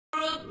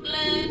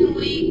Brooklyn,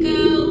 we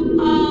go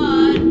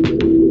hard. We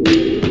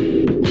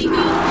go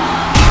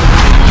hard.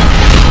 We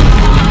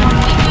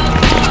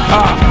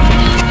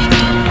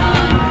go hard.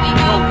 We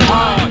go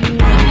hard.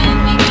 Brooklyn,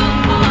 we go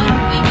hard.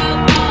 We go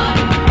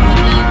hard.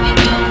 Brooklyn, we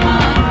go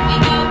hard.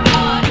 We go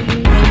hard.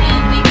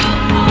 Brooklyn, we go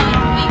hard.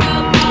 We go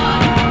hard.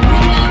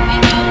 Brooklyn, we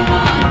go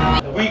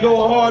hard. We go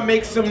hard,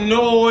 make some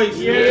noise.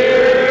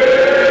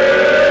 Yeah.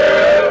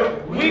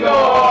 We go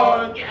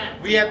hard.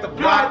 We at the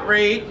block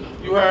raid.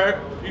 You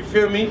heard? You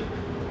feel me?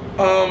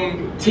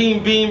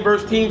 Team Beam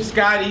versus Team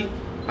Scotty.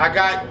 I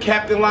got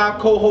Captain Live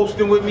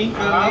co-hosting with me.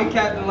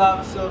 Captain Live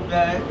is so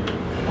bad.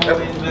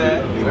 Always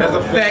bad. That's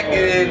a fact,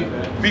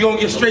 and we gonna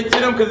get straight to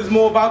them because it's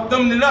more about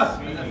them than us.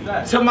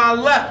 To my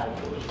left.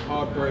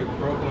 Heartbreak,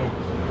 Brooklyn.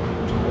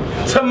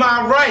 To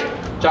my right.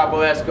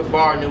 Chapo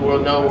Escobar, New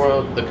World, No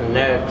World, The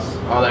Connects,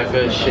 all that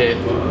good shit.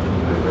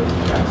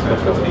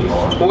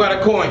 Who got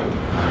a coin?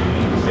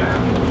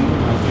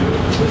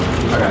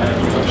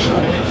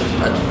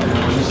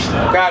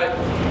 Got it.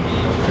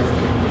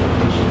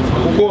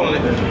 Who calling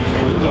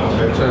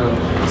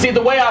it? See,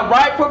 the way I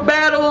write for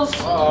battles,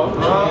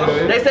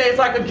 they say it's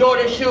like a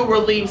Jordan shoe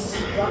release.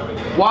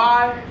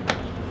 Why?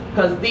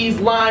 Because these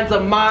lines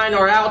of mine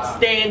are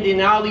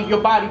outstanding. I'll leave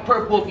your body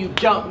purple if you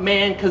jump,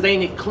 man, because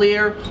ain't it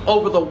clear?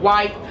 Over the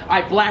white,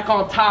 I black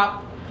on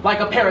top, like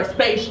a pair of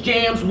Space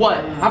Jams. What?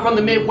 I'm from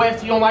the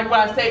Midwest, you don't like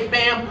what I say,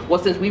 fam? Well,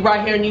 since we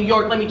right here in New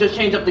York, let me just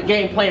change up the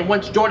game plan.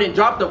 Once Jordan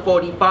dropped the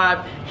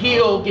 45,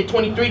 he'll get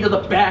 23 to the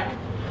back,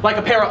 like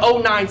a pair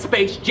of 09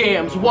 Space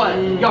Jams. What?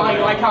 Y'all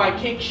ain't like how I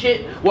kick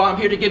shit? Well, I'm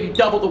here to give you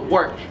double the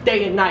work,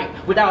 day and night,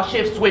 without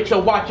shift switch, so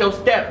watch your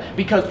step,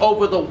 because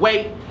over the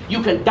weight,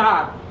 you can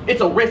die. It's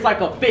a wrist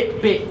like a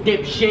Fitbit,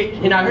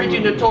 dipshit. And I heard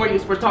you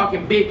notorious for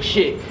talking big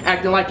shit,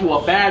 acting like you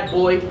a bad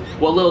boy.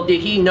 Well, little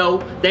did he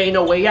know, there ain't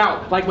no way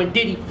out. Like when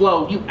Diddy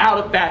flow, you out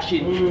of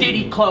fashion.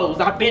 Diddy clothes,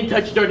 I've been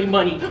touched dirty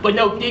money, but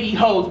no Diddy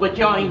hoes, but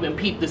y'all ain't even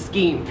peep the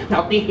scheme.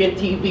 Now think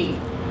MTV,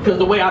 cause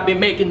the way I've been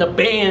making the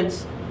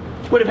bands,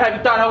 would have had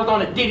you thought I was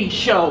on a Diddy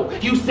show.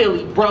 You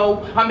silly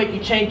bro, I make you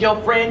change your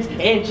friends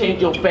and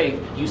change your faith.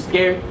 You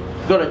scared?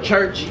 Go to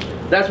church?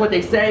 That's what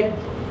they say?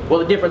 Well,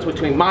 the difference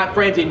between my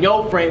friends and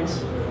your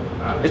friends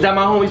is that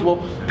my homies will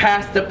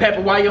pass the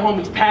pepper while your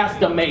homies pass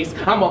the mace.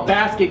 I'm a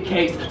basket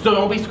case, so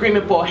don't be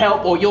screaming for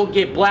help or you'll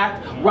get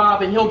blacked.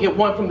 Rob and he'll get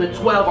one from the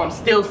 12. I'm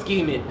still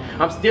scheming.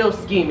 I'm still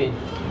scheming.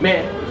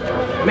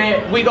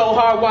 Man, we go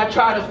hard while I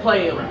try to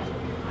play him.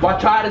 While I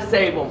try to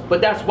save him.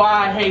 But that's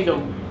why I hate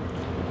him.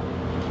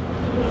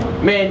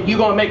 Man, you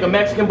gonna make a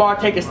Mexican bar,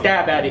 take a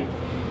stab at it.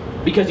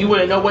 Because you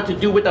wouldn't know what to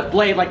do with a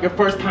blade like your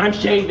first time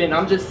shaving.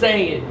 I'm just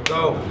saying.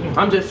 Go.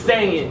 I'm just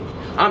saying.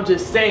 I'm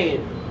just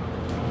saying.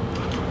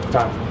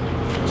 Time.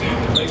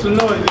 Make some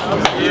noise.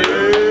 Yeah.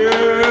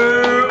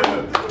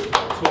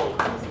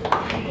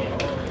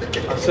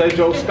 I say,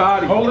 Joe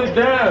Scotty. Hold it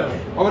down.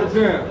 Hold it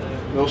down.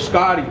 Yo,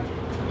 Scotty,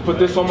 put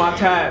this on my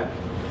tab.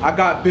 I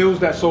got bills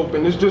that's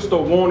open. It's just a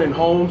warning,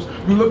 Holmes.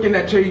 You looking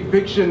at your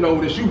eviction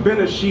notice. You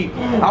been a sheep.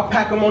 I'll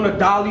pack him on a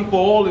dolly for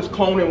all his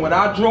cloning. When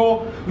I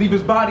draw, leave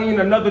his body in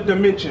another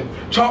dimension.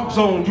 Chalk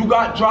zone. You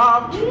got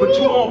drive, but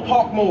you on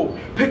park mode.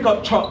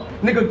 Pickup truck.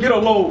 Nigga, get a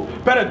load.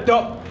 Better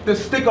duck. The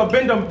sticker,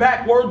 bend them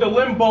backward to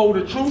limbo.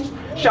 The truth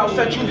shall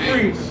set you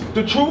free.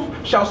 The truth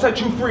shall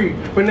set you free.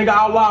 But nigga,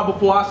 I'll lie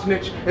before I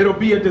snitch. It'll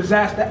be a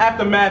disaster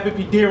aftermath if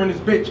he daring his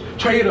bitch.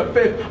 Trade a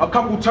fifth, a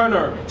couple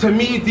turner. To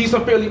me, these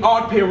are fairly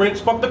odd parents.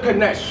 Fuck the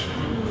connect.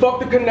 Fuck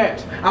the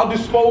connect. I'll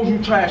dispose you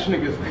trash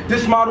niggas.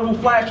 This model will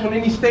flash on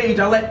any stage.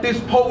 I let this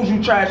pose you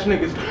trash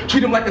niggas.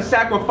 Treat him like a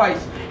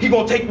sacrifice. He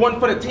gonna take one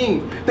for the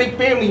team. Think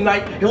family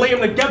night and lay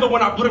him together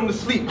when I put him to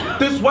sleep.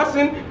 This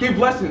Wesson give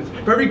lessons.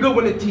 Very good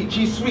when it teach.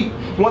 He's sweet.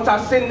 Once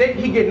I send Nick,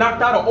 he get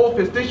knocked out of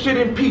office. This shit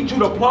impeach. You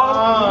the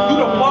plug? You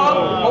the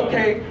plug?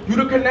 Okay. You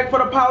the connect for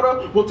the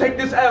powder? We'll take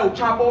this L.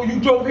 Chapo, you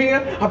drove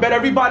here? I bet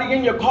everybody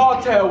in your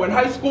cartel. In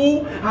high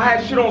school, I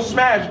had shit on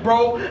Smash,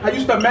 bro. I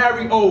used to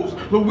marry O's.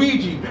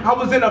 Luigi. I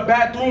was in a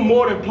bathroom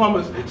more than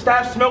plumbers.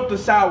 Staff smelt the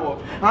sour.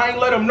 I ain't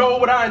let him know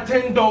what I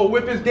intend though.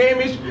 If it's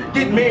damaged,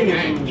 get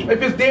managed.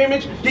 If it's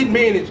damaged, get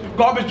managed.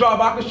 Garbage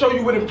driver, I can show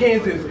you what in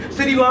Kansas.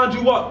 City lined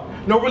you up.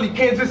 No, really,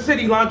 Kansas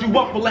City lined you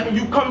up for letting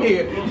you come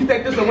here. You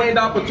think this a land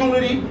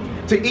opportunity?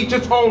 To each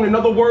its own. In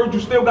other words, you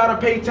still gotta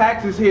pay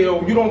taxes here.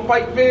 You don't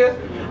fight fair?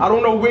 I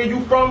don't know where you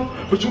from,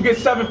 but you get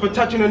 7 for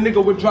touching a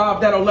nigga with drive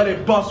that'll let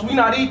it bust. We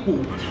not equal.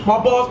 My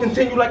balls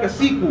continue like a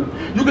sequel.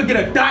 You could get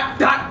a dot,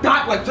 dot,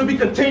 dot, like to be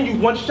continued.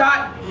 One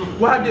shot,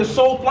 we'll have your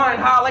soul flying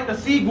high like a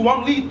seagull.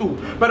 I'm lethal.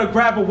 Better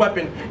grab a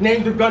weapon.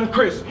 Name the gun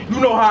Chris. You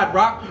know how I'd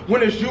rock.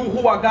 When it's you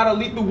who I got a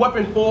lethal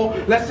weapon for,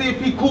 let's see if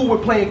he cool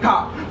with playing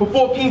cop.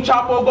 Before King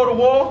Chapo go to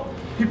war,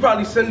 he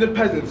probably send the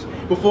peasants.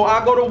 Before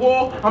I go to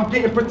war, I'm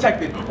getting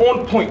protected.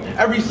 On point,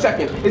 every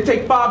second. It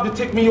take 5 to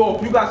tick me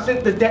off. You got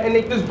sent to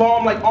detonate this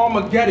bomb like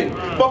Armageddon.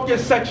 Fuck your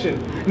section.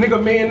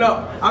 Nigga, man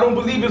up. I don't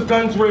believe his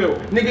gun's real.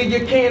 Nigga,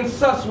 you can't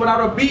sus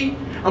without a beat.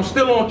 I'm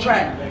still on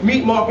track.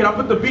 Meat market, I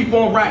put the beef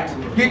on racks.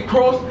 Get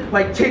crossed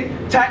like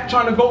tic-tac,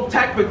 trying to go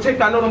tack for tick.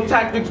 I know them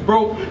tactics,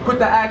 bro. Quit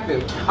the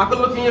acting. I can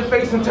look in your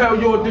face and tell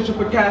you audition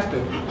for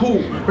casting.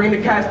 Who? Bring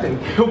the casting.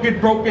 He'll get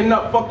broken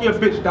up. Fuck your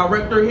bitch.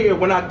 Director here.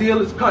 When our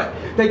deal is cut,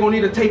 they gon'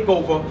 need a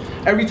takeover.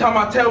 Every time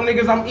I tell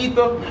niggas I'm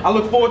ether, I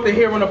look forward to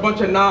hearing a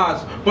bunch of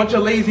nas, bunch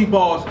of lazy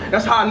bars.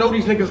 That's how I know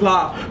these niggas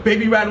lie.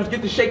 Baby rattles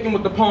get to shaking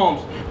with the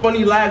palms.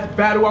 Funny last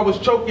battle I was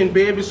choking,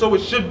 baby, so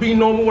it should be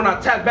normal when I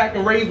tap back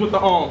and raise with the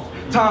arms.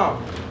 Time.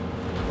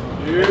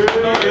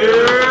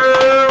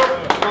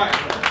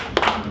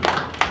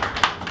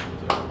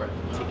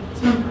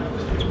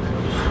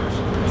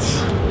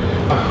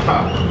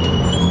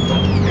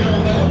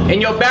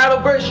 In your battle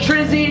versus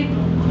Trizzy,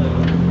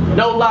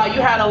 no lie,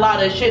 you had a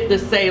lot of shit to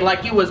say,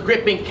 like you was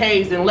gripping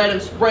K's and let him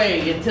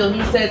spray until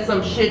he said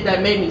some shit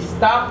that made me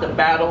stop the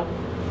battle.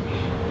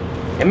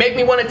 It made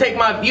me want to take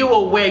my view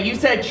away. You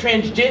said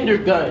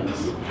transgender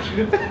guns.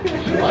 Even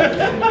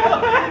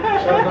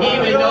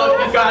though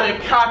if you got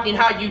it cocking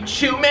how you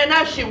chew, man,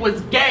 that shit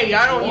was gay.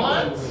 I don't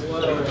even.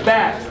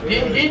 Facts.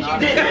 Didn't you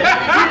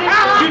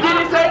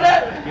didn't say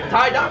that?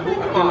 Tie down.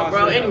 Come on,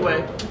 bro.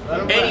 Anyway.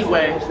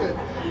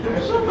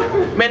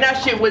 Man,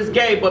 that shit was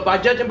gay, but by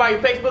judging by your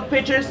Facebook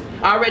pictures,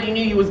 I already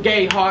knew you was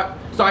gay, Heart.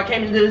 So I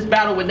came into this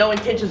battle with no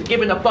intentions of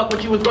giving a fuck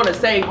what you was gonna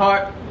say,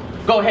 Heart.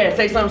 Go ahead,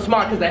 say something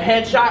smart, cause the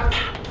headshot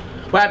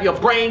will have your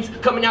brains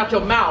coming out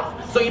your mouth.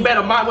 So you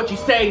better mind what you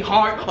say,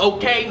 Heart.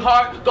 Okay,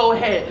 Heart? Go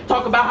ahead.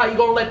 Talk about how you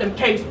gonna let them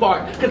K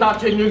spark. Cause out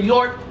to New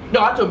York, no,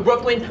 out to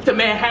Brooklyn, to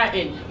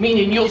Manhattan.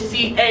 Meaning you'll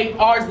see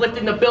ARs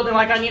lifting the building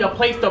like I need a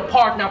place to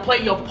park. Now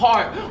play your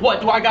part. What,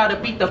 do I gotta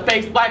beat the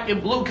face black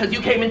and blue cause you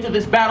came into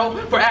this battle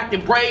for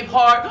acting brave,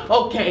 Heart?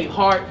 Okay,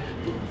 Heart.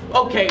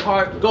 Okay,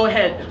 Heart. Go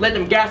ahead. Let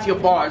them gas your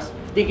bars.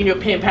 Thinking your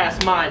pen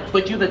past mine.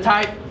 But you the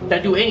type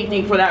that do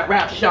anything for that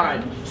rap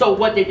shine. So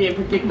what, they didn't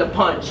predict the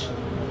punch.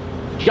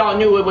 Y'all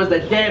knew it was a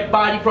dead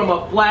body from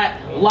a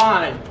flat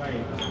line.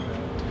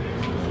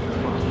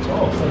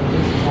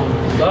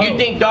 You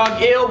think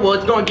dog ill? Well,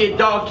 it's gonna get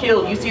dog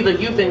killed. You see the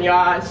youth in your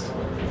eyes.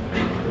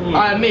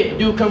 I admit,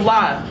 dude come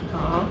live.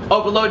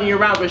 Overloading your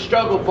rounds with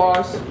struggle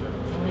bars.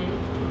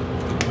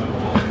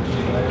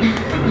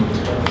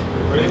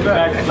 Bring it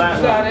back.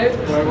 Got it.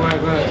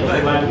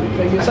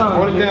 Take your time.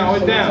 Hold it down,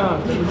 hold it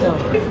down. Take your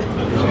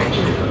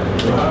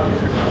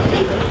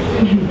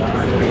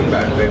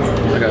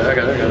I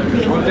got it.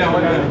 Hold it down,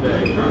 hold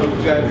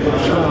it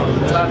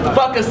down.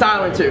 Fuck a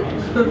silencer.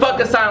 Fuck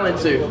a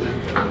silencer.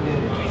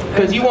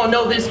 Cause you won't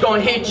know this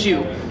gonna hit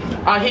you.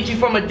 I'll hit you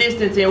from a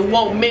distance and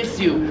won't miss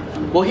you.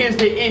 Well, here's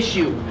the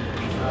issue.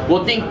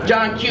 Well, think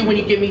John Q when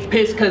you get me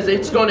pissed, cause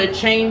it's gonna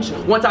change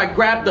once I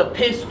grab the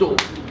pistol.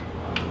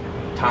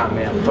 Time,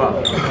 man,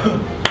 fuck.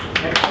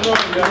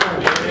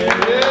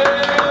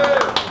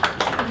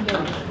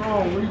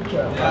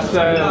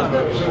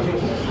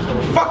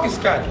 Fuck it,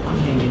 Scotty.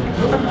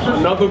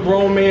 Another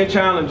grown man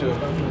challenger.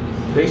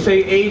 They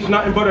say age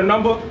nothing but a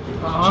number.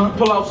 You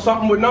pull out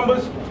something with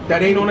numbers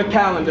that ain't on the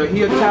calendar.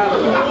 He a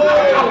talent.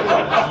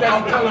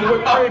 Steady telling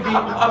what crazy.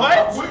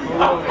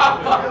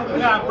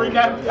 Nah, bring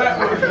that.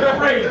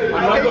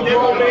 Another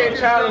grown man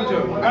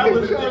challenger.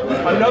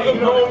 Another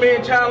grown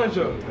man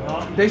challenger.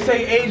 They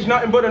say age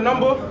nothing but a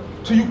number.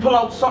 Till you pull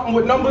out something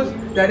with numbers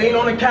that ain't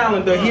on the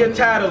calendar. He a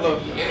tattler.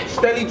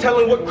 Steady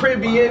telling what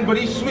crib he in, but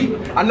he's sweet.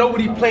 I know what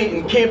he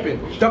planting,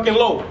 camping, ducking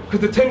low, cause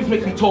the Timbs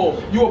make me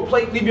tall. You a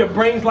plate, leave your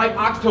brains like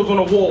oxtails on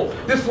the wall.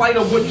 This lighter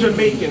with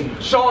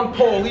Jamaican, Sean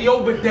Paul, he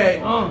over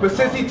dead. But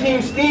since he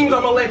team steams,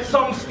 I'ma let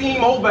some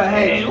steam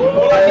overhead.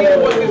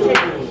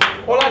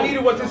 All I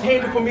needed was his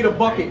handle for me to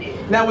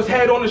bucket. Now his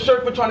head on the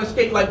shirt for trying to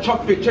skate like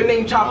Chuck Fit. Your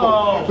name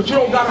Chapo, but you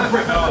don't got a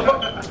brick.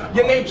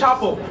 Your name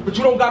Chapo, but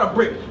you don't got a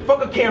brick.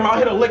 Fuck a camera, I'll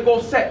hit a lick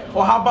off set.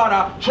 Or how about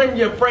I trim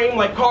your frame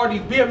like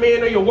Cardi's? Be a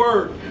man of your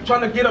word.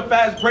 Trying to get a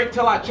fast break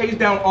till I chase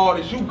down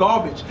artists. You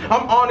garbage.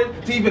 I'm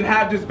honored to even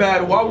have this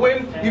battle. I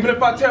win, even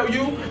if I tell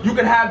you, you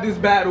can have this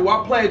battle.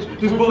 I pledge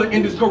this bullet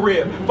in this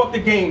career. Fuck the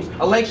games.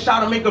 A leg shot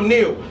to make them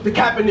kneel. The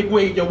Kaepernick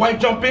wave. Your wife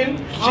jump in,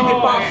 she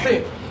get 5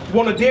 cents.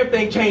 Want a damn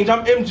thing change,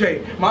 I'm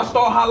MJ. My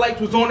star highlights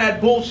was on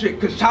that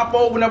bullshit, cause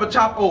Chapo would never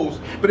chop O's.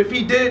 But if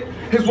he did,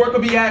 his work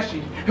would be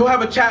ashy. He'll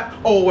have a chap,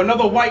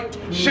 another white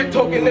shit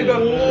talking nigga,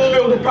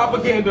 filled with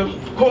propaganda.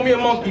 Call me a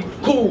monkey,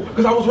 cool,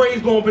 cause I was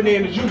raised going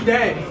bananas, you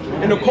dead.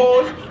 And the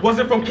cause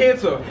wasn't from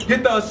cancer.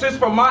 Get the assist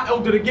from my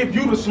elder to give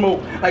you the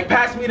smoke. Like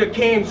pass me the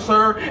can,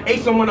 sir.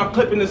 Ace him when I'm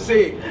clipping the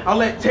cig. I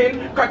let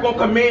 10 crack on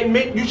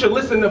commandment, you should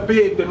listen to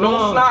Big. The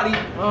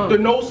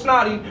no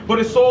snotty, but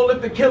it's all if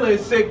the killer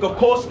is sick. Of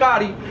course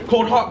Scotty,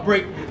 called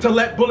Heartbreak. To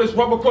let bullets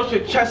rub across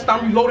your chest,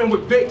 I'm reloading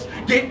with Vicks.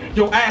 Get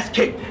your ass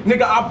kicked.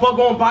 Nigga, I bug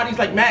on bodies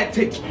like mad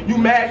ticks. You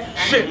mad mad?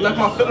 Shit, left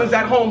my feelings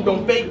at home,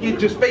 don't fake it,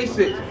 just face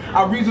it.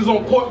 Our reasons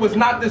on court was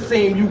not the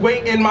same. You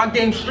wait in my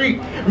game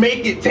street,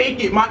 make it,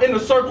 take it. My inner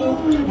circle,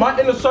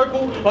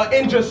 or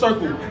in your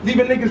circle.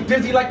 Leaving niggas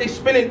dizzy like they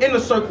spinning in a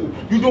circle.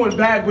 You doing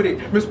bad with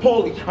it, Miss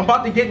Paulie. I'm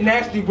about to get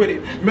nasty with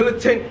it.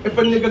 Militant, if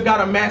a nigga got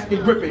a mask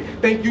and grip it.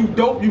 Think you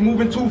dope, you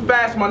moving too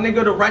fast. My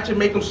nigga, the ratchet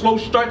make him slow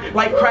strut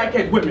like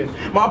crackhead women.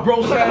 My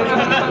bro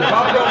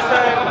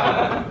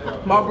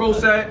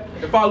said,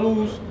 if I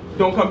lose,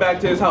 don't come back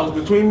to his house.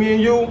 Between me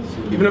and you,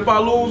 even if I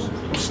lose,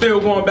 I'm still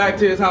going back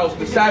to his house.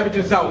 The savage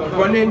is out.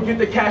 Run in, get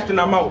the cash, and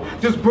I'm out.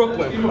 Just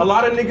Brooklyn. A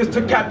lot of niggas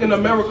took Captain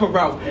America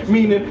route,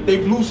 meaning they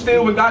blew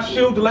steel and got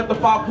shield to let the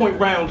 5-point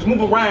rounds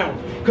move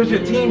around. Cause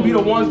your team be the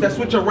ones that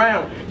switch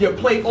around. You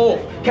play off,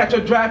 catch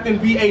a draft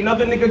and be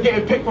another nigga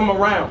getting picked from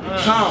around.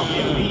 Tom.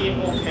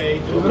 Okay.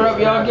 Give it up,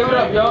 y'all. Give it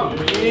up, y'all.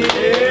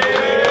 Yeah.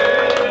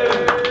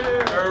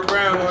 Third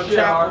round on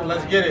Chapo.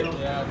 Let's get it.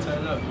 Yeah,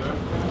 turn up, bro.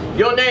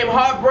 Your name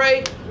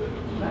Heartbreak?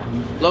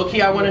 Low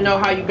key, I want to know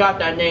how you got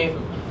that name.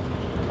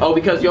 Oh,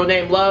 because your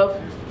name Love?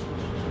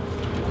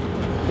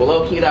 Well,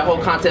 low key, that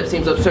whole concept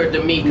seems absurd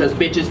to me because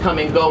bitches come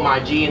and go, my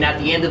G. And at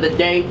the end of the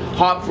day,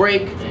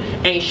 heartbreak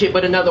ain't shit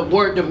but another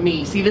word to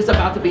me. See, this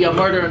about to be a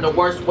murder in the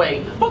worst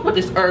way. Fuck what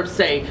this herb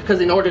say,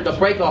 because in order to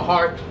break a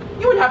heart,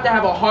 you would have to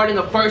have a heart in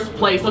the first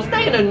place. So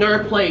stay in a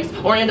nerd place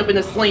or end up in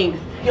a sling.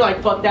 You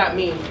like, fuck that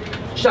meme.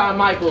 Shawn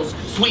Michaels,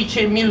 Sweet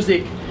Chin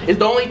Music. It's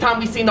the only time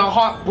we seen a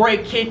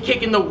Heartbreak kid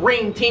kick in the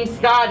ring, Team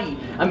Scotty.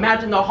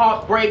 Imagine the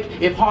heartbreak,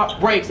 if heart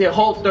breaks, it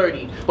holds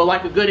 30. But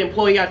like a good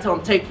employee, I tell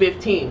him take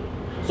 15.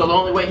 So the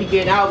only way he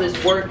getting out of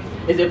this work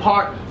is if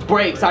heart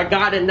breaks. I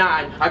got a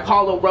 9, I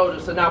call a rotor.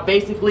 So now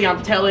basically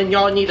I'm telling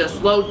y'all need to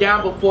slow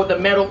down before the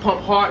metal pump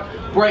heart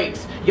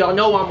breaks. Y'all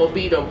know I'ma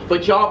beat him,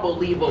 but y'all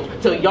believe him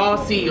till y'all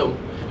see him.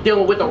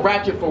 Dealing with a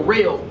ratchet for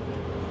real.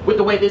 With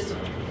the way this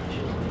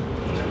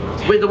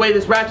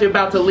ratchet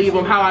about to leave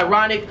him. How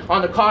ironic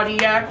on the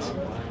cardiac.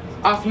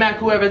 I'll smack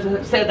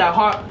whoever said that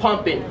heart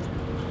pumping.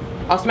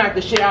 I'll smack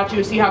the shit out you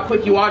and see how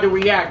quick you are to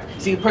react.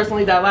 See,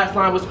 personally, that last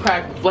line was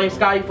cracked. Blame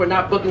Scotty for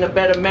not booking a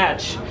better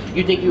match.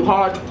 You think you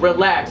hard?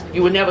 Relax.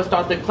 You would never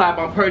start the clap.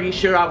 I'm pretty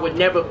sure I would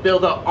never feel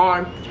the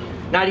arm.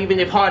 Not even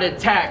if heart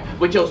attack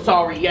with your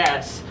sorry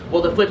ass.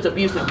 Well, the flip's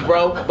abusive,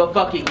 bro. But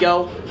fuck it,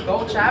 yo.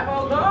 Go,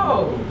 Chapo,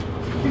 go.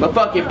 But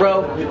fuck it,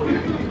 bro.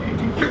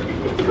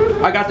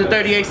 I got the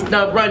 38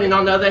 snub running.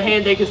 On the other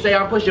hand, they can say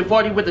I'm pushing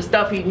 40 with the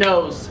stuff he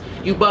knows.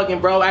 You bugging,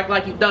 bro. Act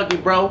like you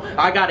thugging, bro.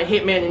 I got a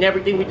hitman and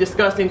everything we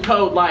discussed in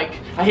code. Like,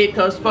 I hit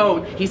cuz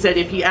phone. He said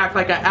if he act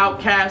like an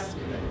outcast,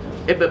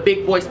 if a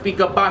big boy speak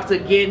up box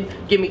again,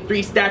 give me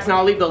 3 stacks and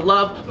I'll leave the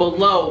love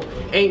below.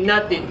 Ain't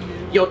nothing.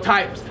 Your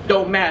types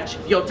don't match.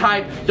 Your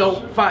type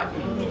don't fight.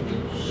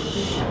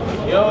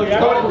 Yo,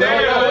 hold it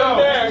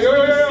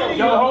down.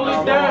 Yo, hold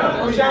it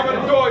down. Push out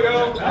the door,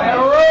 yo.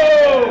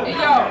 Hey,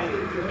 yo.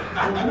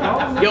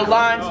 Your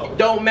lines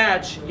don't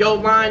match. Your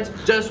lines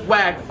just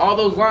whack. All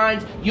those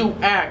lines you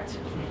act.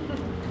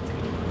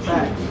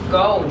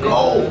 Go.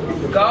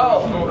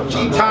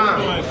 Time.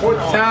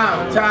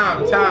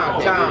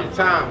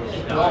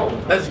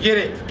 Let's get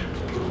it.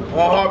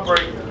 On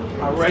Heartbreak.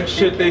 I wreck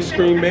shit, they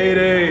scream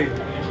Mayday.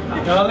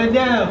 Hold it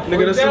down.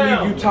 Nigga, this will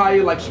leave you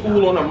tired like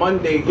school on a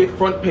Monday, hit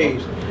front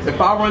page. If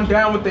I run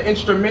down with the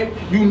instrument,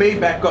 you may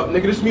back up.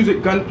 Nigga, this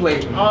music gunplay.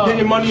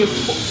 Hitting money is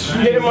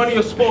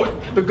sport.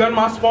 The gun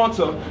my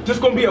sponsor. Just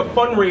gonna be a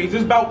fundraise.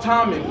 It's about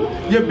timing.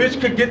 Your bitch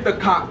could get the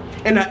cock.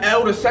 And the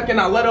L the second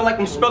I let her like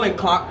I'm spelling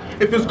clock.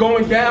 If it's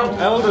going down,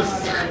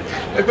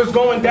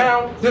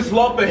 this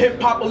love for hip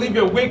hop will leave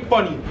your wig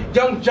funny.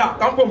 Young jock,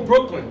 I'm from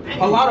Brooklyn,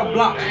 a lot of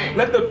blocks.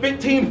 Let the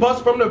 15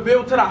 bus from the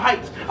Ville to the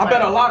Heights. I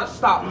bet a lot of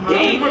stop.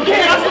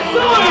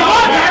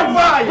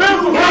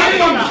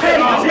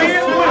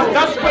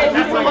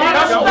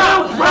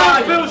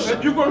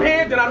 If you from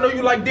here, then I know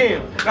you like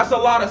damn. That's a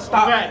lot of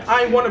stop.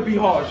 I ain't wanna be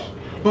harsh.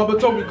 Bubba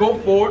told me go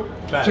for it.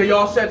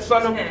 JR said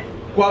son him.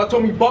 Guala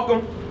told me buck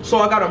him. So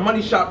I got a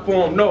money shot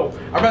for him. No,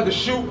 I'd rather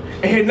shoot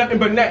and hit nothing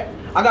but net.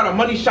 I got a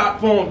money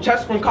shot for him.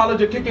 Chest from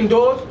college of kicking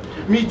doors.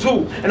 Me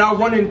too, and I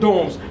run in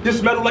dorms.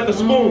 This metal like a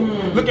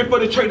spoon. Looking for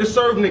the tray to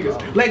serve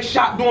niggas. Leg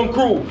shot doing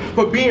crew.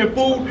 For being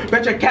food,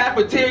 bet your calf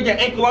or tear your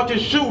ankle out your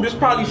shoe. This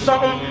probably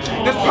something.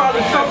 You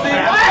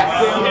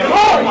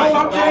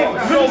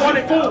don't want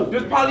it fool.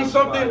 This probably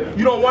something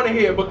you don't want to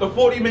hear. But the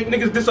 40 make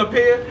niggas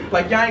disappear.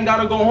 Like y'all ain't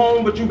gotta go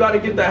home, but you gotta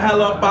get the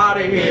hell up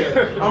out of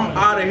here. I'm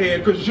out of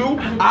here, cause you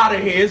out of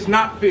here. It's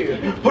not fair.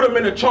 Put him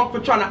in the trunk for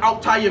trying to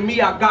out-tire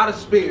me. I got a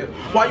spare.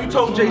 Why you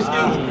told Jay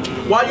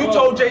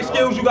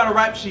Skills you got a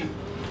rap sheet?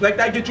 Like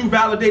that get you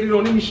validated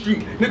on any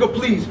street. Nigga,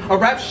 please, a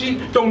rap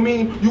sheet don't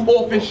mean you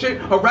off and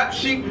shit. A rap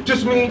sheet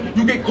just mean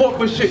you get caught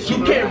for shit.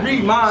 You can't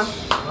read mine,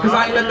 cause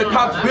I ain't let the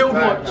cops build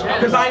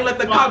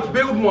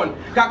one.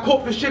 Got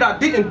caught for shit I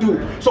didn't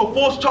do. So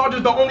false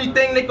charges the only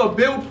thing they could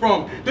build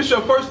from. This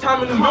your first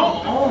time in New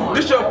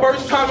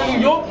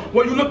York?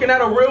 Well, you looking at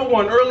a real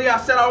one. Earlier I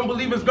said I don't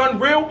believe it's gun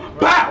real.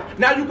 Bow!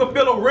 Now you can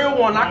feel a real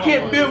one. I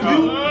can't feel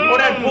you or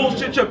that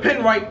bullshit your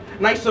pen right.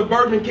 Nice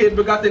suburban kid,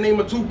 but got the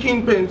name of 2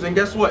 kingpins. And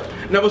guess what?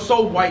 Never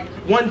sold white.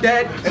 One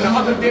dead and the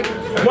other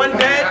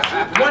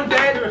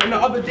and the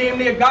other damn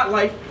near got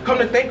life. Come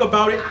to think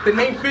about it, the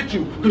name fit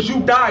you, cause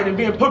you died, and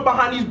being put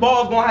behind these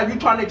bars gonna have you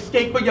trying to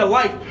escape for your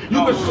life.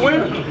 You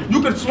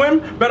could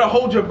swim, better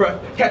hold your breath.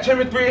 Catch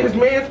him and 3 of his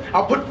mans,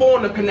 I'll put 4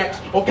 in the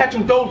connects. Or catch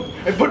him dolly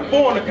and put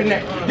 4 in the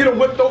connect. Get him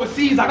whipped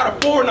overseas, I got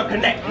a 4 in the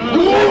connect.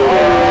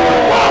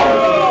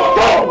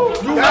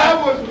 That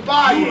was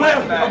fire. You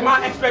left of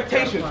my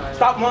expectations.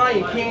 Stop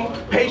lying, king.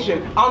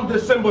 Patient. I'm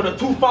December, the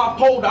 2-5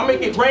 cold. I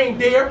make it rain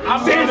there.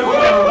 Santa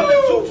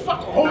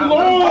hold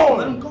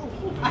on.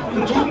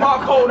 The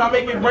 2-5 cold. I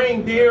make it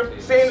rain there.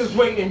 Santa's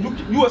waiting.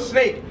 You a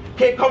snake.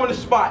 Can't come in the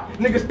spot.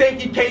 Niggas think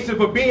he casing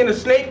for being a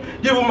snake.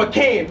 Give him a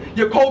can.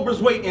 Your cobra's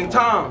waiting.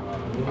 Time.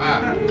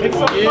 Yeah.